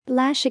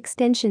Lash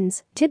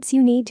extensions, tips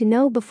you need to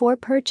know before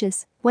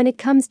purchase. When it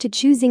comes to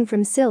choosing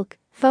from silk,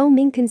 foam,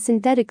 ink and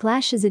synthetic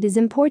lashes, it is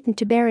important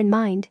to bear in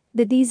mind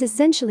that these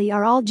essentially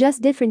are all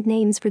just different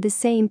names for the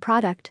same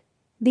product.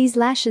 These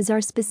lashes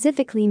are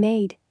specifically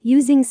made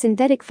using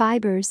synthetic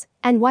fibers,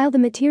 and while the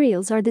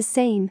materials are the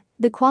same,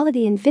 the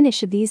quality and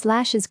finish of these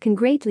lashes can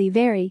greatly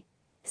vary.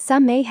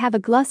 Some may have a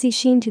glossy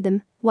sheen to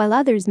them, while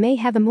others may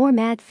have a more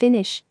matte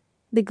finish.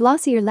 The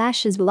glossier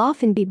lashes will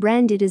often be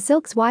branded as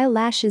silks, while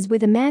lashes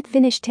with a matte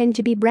finish tend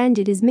to be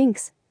branded as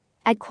minks.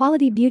 At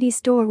Quality Beauty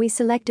Store, we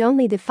select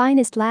only the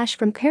finest lash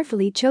from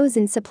carefully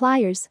chosen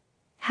suppliers.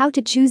 How to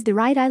choose the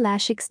right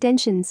eyelash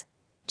extensions.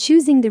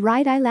 Choosing the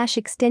right eyelash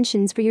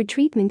extensions for your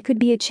treatment could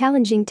be a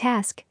challenging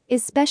task,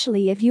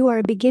 especially if you are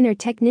a beginner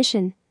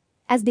technician.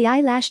 As the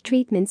eyelash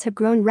treatments have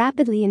grown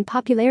rapidly in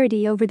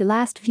popularity over the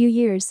last few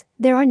years,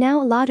 there are now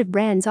a lot of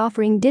brands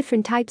offering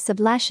different types of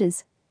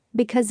lashes.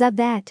 Because of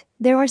that,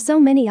 there are so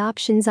many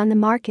options on the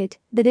market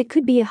that it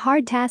could be a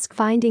hard task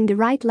finding the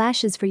right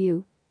lashes for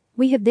you.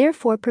 We have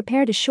therefore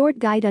prepared a short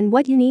guide on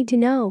what you need to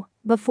know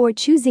before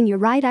choosing your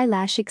right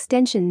eyelash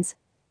extensions.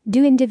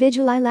 Do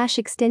individual eyelash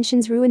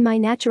extensions ruin my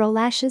natural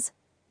lashes?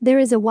 There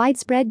is a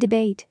widespread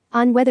debate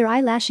on whether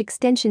eyelash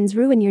extensions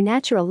ruin your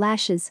natural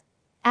lashes.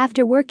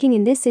 After working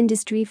in this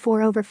industry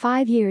for over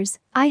 5 years,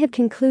 I have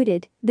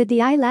concluded that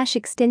the eyelash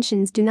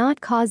extensions do not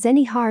cause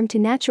any harm to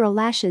natural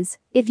lashes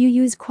if you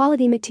use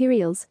quality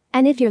materials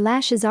and if your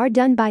lashes are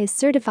done by a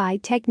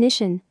certified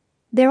technician.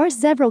 There are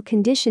several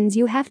conditions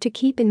you have to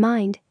keep in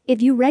mind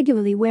if you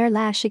regularly wear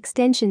lash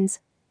extensions.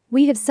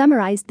 We have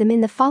summarized them in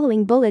the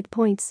following bullet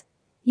points.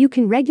 You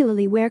can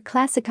regularly wear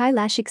classic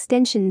eyelash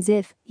extensions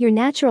if your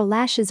natural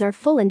lashes are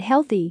full and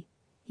healthy.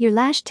 Your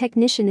lash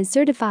technician is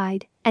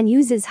certified and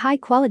uses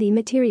high-quality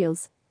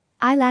materials.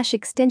 Eyelash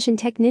extension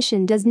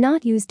technician does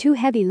not use too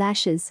heavy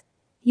lashes.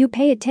 You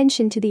pay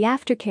attention to the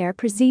aftercare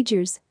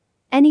procedures.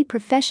 Any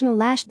professional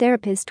lash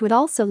therapist would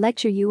also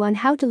lecture you on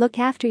how to look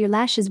after your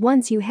lashes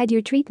once you had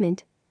your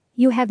treatment.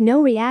 You have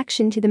no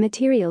reaction to the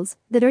materials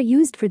that are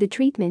used for the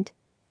treatment.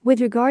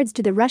 With regards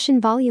to the Russian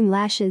volume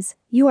lashes,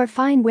 you are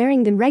fine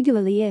wearing them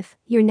regularly if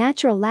your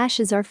natural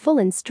lashes are full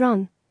and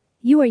strong.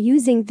 You are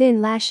using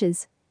thin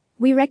lashes.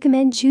 We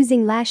recommend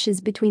choosing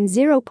lashes between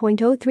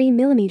 0.03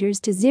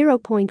 mm to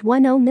 0.10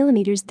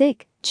 mm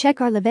thick.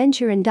 Check our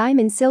Laventure and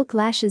Diamond Silk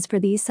lashes for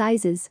these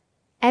sizes.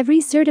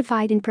 Every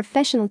certified and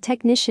professional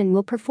technician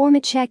will perform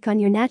a check on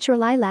your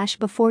natural eyelash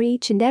before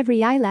each and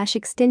every eyelash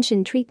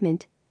extension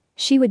treatment.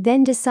 She would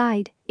then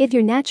decide if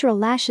your natural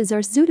lashes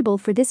are suitable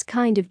for this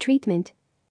kind of treatment.